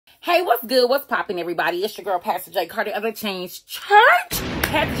Hey, what's good? What's popping, everybody? It's your girl, Pastor J. Carter of the Change Church.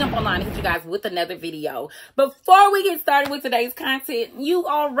 Had to jump online and hit you guys with another video. Before we get started with today's content, you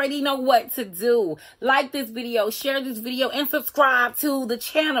already know what to do. Like this video, share this video, and subscribe to the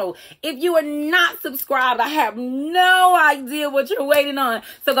channel. If you are not subscribed, I have no idea what you're waiting on.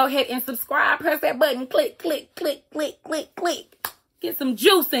 So go ahead and subscribe. Press that button. Click, click, click, click, click, click. Get some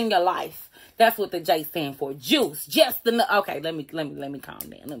juice in your life. That's what the J stand for. Juice. Just enough. Okay, let me calm down. Let me calm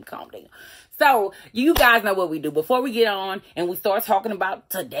down. So, you guys know what we do. Before we get on and we start talking about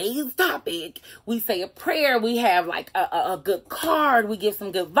today's topic, we say a prayer. We have like a good card. We give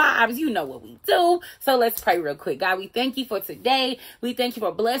some good vibes. You know what we do. So, let's pray real quick. God, we thank you for today. We thank you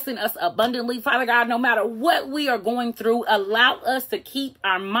for blessing us abundantly. Father God, no matter what we are going through, allow us to keep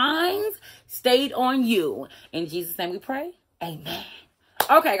our minds stayed on you. In Jesus' name we pray. Amen.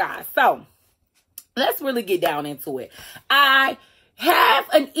 Okay, guys. So, let's really get down into it. I have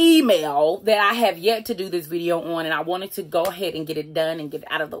an email that I have yet to do this video on, and I wanted to go ahead and get it done and get it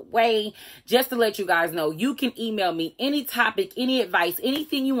out of the way. Just to let you guys know, you can email me any topic, any advice,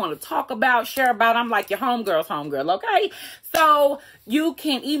 anything you want to talk about, share about. I'm like your homegirl's homegirl, okay? So you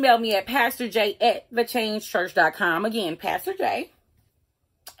can email me at pastorj@thechangechurch.com. Again,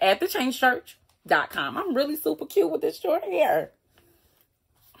 pastorj@thechangechurch.com. I'm really super cute with this short hair.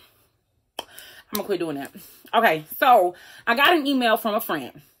 I'm gonna quit doing that. Okay, so I got an email from a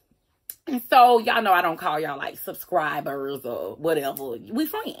friend. And so y'all know I don't call y'all like subscribers or whatever. We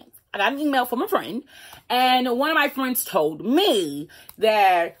friends. I got an email from a friend. And one of my friends told me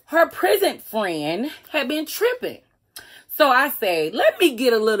that her prison friend had been tripping. So I said, let me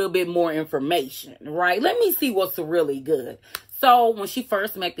get a little bit more information, right? Let me see what's really good. So when she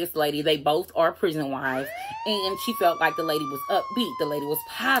first met this lady, they both are prison wives, and she felt like the lady was upbeat. The lady was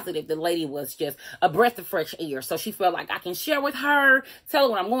positive. The lady was just a breath of fresh air. So she felt like I can share with her, tell her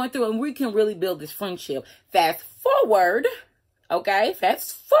what I'm going through, and we can really build this friendship. Fast forward, okay?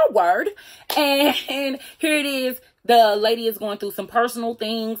 Fast forward, and here it is. The lady is going through some personal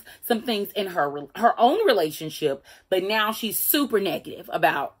things, some things in her own relationship, but now she's super negative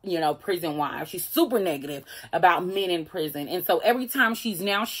about, prison wives. She's super negative about men in prison. And so every time she's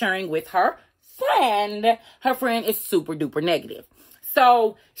now sharing with her friend is super duper negative.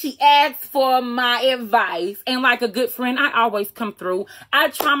 So she asked for my advice, and like a good friend, I always come through. I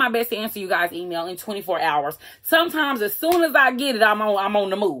try my best to answer you guys' email in 24 hours. Sometimes as soon as I get it, I'm on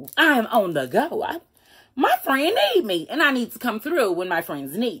the move. I am on the go. My friend need me, and I need to come through when my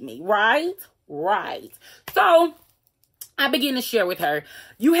friends need me, right? Right. So I begin to share with her,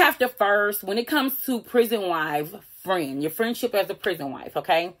 you have to first, when it comes to prison wife friend, your friendship as a prison wife,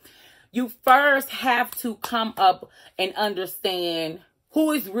 okay? You first have to come up and understand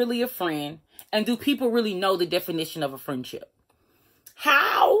who is really a friend, and do people really know the definition of a friendship?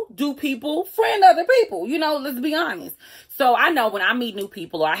 How do people friend other people? Let's be honest. So I know when I meet new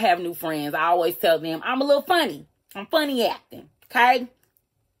people or I have new friends, I always tell them I'm a little funny. I'm funny acting. Okay?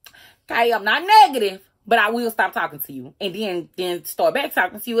 Okay, I'm not negative, but I will stop talking to you and then start back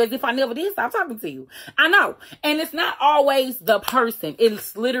talking to you as if I never did stop talking to you. I know. And it's not always the person.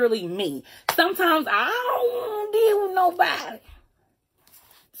 It's literally me. Sometimes I don't want to deal with nobody.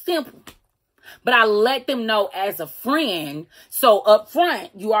 Simple. But I let them know as a friend. So up front,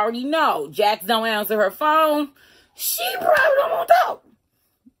 you already know. Jax don't answer her phone. She probably don't want to talk.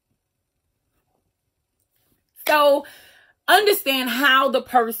 So understand how the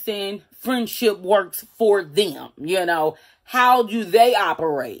person friendship works for them. How do they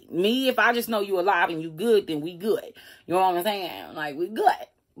operate? Me, if I just know you alive and you good, then we good. You know what I'm saying? Like, we good.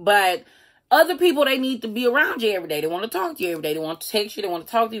 But other people, they need to be around you every day. They want to talk to you every day. They want to text you. They want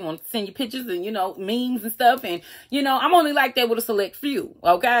to talk to you. They want to send you pictures and, memes and stuff. And, I'm only like that with a select few.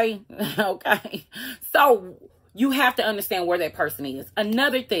 Okay? Okay. So you have to understand where that person is.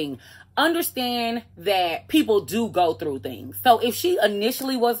 Another thing, understand that people do go through things. So if she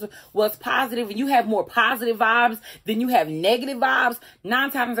initially was positive and you have more positive vibes than you have negative vibes,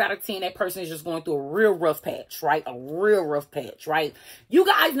 9 times out of 10, that person is just going through a real rough patch, right? A real rough patch, right? You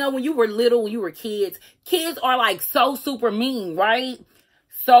guys know when you were little, when you were kids are like so super mean, right?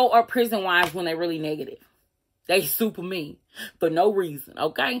 So are prison wives when they're really negative. They super mean for no reason,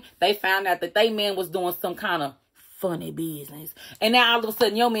 okay? They found out that they man was doing some kind of funny business. And now all of a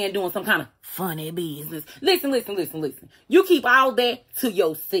sudden your man doing some kind of funny business. Listen. You keep all that to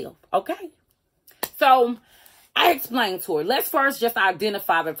yourself, okay? So I explained to her, let's first just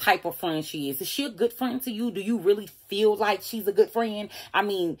identify the type of friend she is. Is she a good friend to you? Do you really feel like she's a good friend? I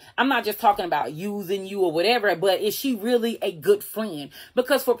mean, I'm not just talking about using you or whatever, but is she really a good friend?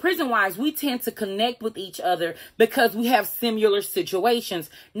 Because for prison wives, we tend to connect with each other because we have similar situations,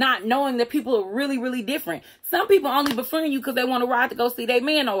 not knowing that people are really, really different. Some people only befriend you because they want to ride to go see their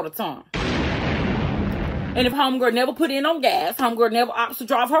man all the time. And if homegirl never put in on gas, homegirl never opts to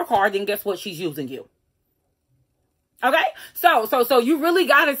drive her car, then guess what? She's using you. Okay, so you really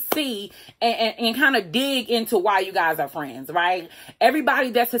got to see and kind of dig into why you guys are friends, right?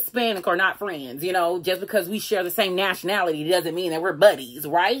 Everybody that's Hispanic are not friends, you know, just because we share the same nationality doesn't mean that we're buddies,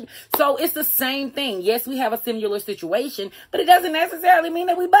 right? So it's the same thing. Yes, we have a similar situation, but it doesn't necessarily mean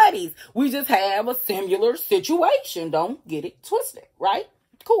that we buddies. We just have a similar situation. Don't get it twisted, right?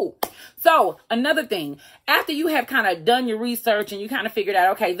 Cool. So another thing, after you have kind of done your research and you kind of figured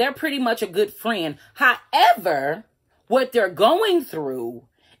out, okay, they're pretty much a good friend. However, what they're going through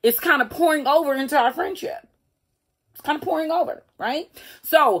is kind of pouring over into our friendship. It's kind of pouring over, right?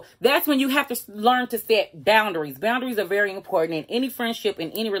 So that's when you have to learn to set boundaries. Boundaries are very important in any friendship,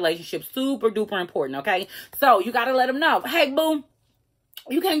 in any relationship. Super duper important, okay? So you got to let them know, hey, boo,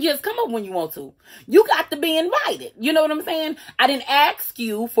 you can't just come up when you want to. You got to be invited. You know what I'm saying? I didn't ask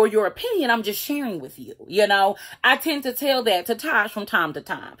you for your opinion. I'm just sharing with you. You know, I tend to tell that to Taj from time to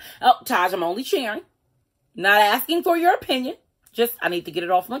time. Oh, Taj, I'm only sharing. Not asking for your opinion. Just, I need to get it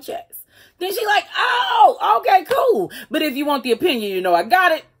off my chest. Then she like, oh, okay, cool. But if you want the opinion, you know, I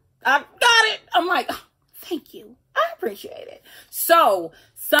got it. I'm like, oh, thank you. I appreciate it. So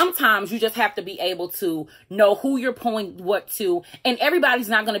sometimes you just have to be able to know who you're pointing what to. And everybody's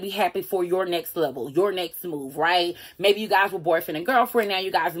not going to be happy for your next level, your next move, right? Maybe you guys were boyfriend and girlfriend. Now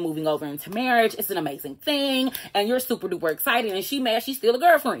you guys are moving over into marriage. It's an amazing thing. And you're super duper excited. And she mad she's still a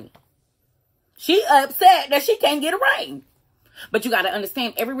girlfriend. She upset that she can't get a ring. But you got to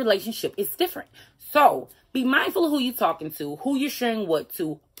understand, every relationship is different. So be mindful of who you're talking to, who you're sharing what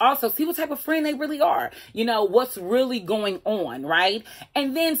to. Also, see what type of friend they really are. You know, what's really going on, right?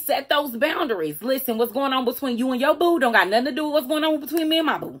 And then set those boundaries. Listen, what's going on between you and your boo don't got nothing to do with what's going on between me and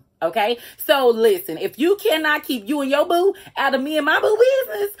my boo. Okay? So listen, if you cannot keep you and your boo out of me and my boo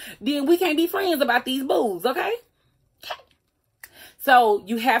business, then we can't be friends about these boos, okay? So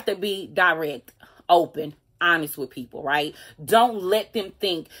you have to be direct, open, honest with people, right? Don't let them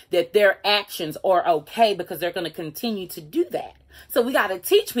think that their actions are okay because they're going to continue to do that. So we got to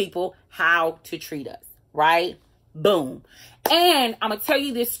teach people how to treat us, right? Boom. And I'm going to tell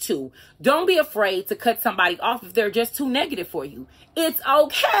you this too. Don't be afraid to cut somebody off if they're just too negative for you. It's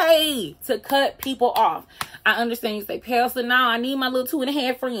okay to cut people off. I understand you say, Pastor, now I need my little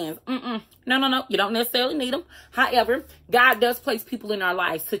 2.5 friends. No. You don't necessarily need them. However, God does place people in our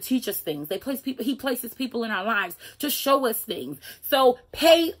lives to teach us things. He places people in our lives to show us things. So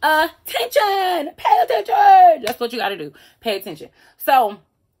pay attention. Pay attention. That's what you got to do. Pay attention. So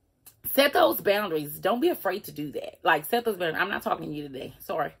set those boundaries. Don't be afraid to do that. Like, set those boundaries. I'm not talking to you today.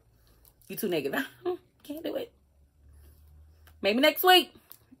 Sorry. You too negative. Can't do it. Maybe next week.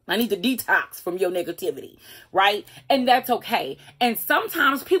 I need to detox from your negativity, right? And that's okay. And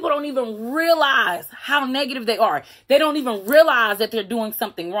sometimes people don't even realize how negative they are. They don't even realize that they're doing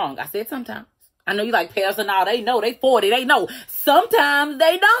something wrong. I said sometimes. I know you like, Pastor, now they know. They 40. They know. Sometimes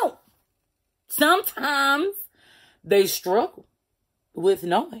they don't. Sometimes they struggle with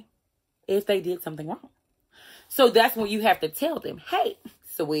knowing if they did something wrong. So that's when you have to tell them, hey,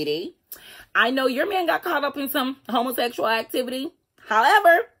 sweetie, I know your man got caught up in some homosexual activity.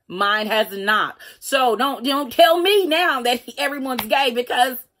 However, mine has not. So don't tell me now that everyone's gay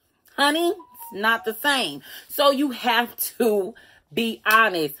because, honey, it's not the same. So you have to be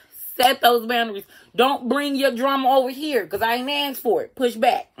honest. Set those boundaries. Don't bring your drama over here because I ain't asked for it. Push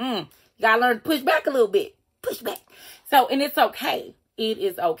back. You got to learn to push back a little bit. Push back. So, and it's okay. It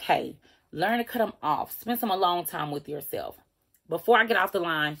is okay. Learn to cut them off. Spend some alone time with yourself. Before I get off the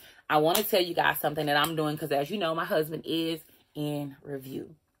line, I want to tell you guys something that I'm doing because, as you know, my husband is in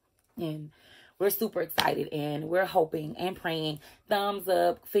review. And we're super excited and we're hoping and praying. Thumbs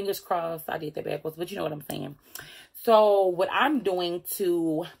up, fingers crossed. I did that backwards, but you know what I'm saying. So what I'm doing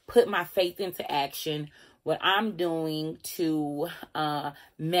to put my faith into action, what I'm doing to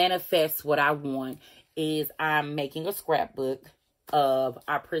manifest what I want is I'm making a scrapbook of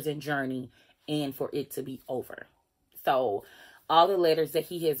our prison journey and for it to be over. So all the letters that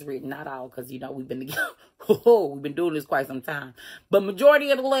he has written, not all, because, you know, we've been together. We've been doing this quite some time. But majority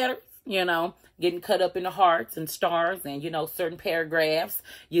of the letters you know, getting cut up in the hearts and stars and, you know, certain paragraphs,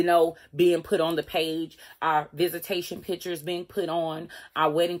 you know, being put on the page, our visitation pictures being put on, our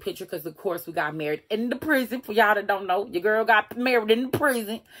wedding picture, because of course we got married in the prison. For y'all that don't know, your girl got married in the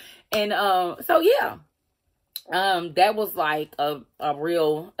prison. And so yeah, that was like a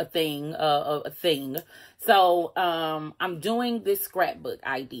thing. So I'm doing this scrapbook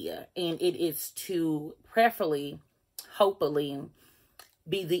idea, and it is to prayerfully, hopefully,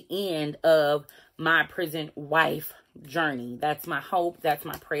 be the end of my prison wife journey. That's my hope. That's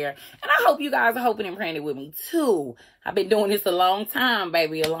my prayer. And I hope you guys are hoping and praying it with me too. I've been doing this a long time,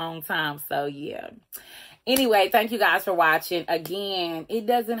 baby, a long time. So yeah. Anyway, thank you guys for watching. Again, it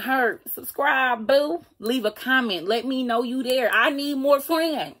doesn't hurt. Subscribe, boo. Leave a comment. Let me know you there. I need more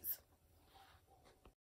friends.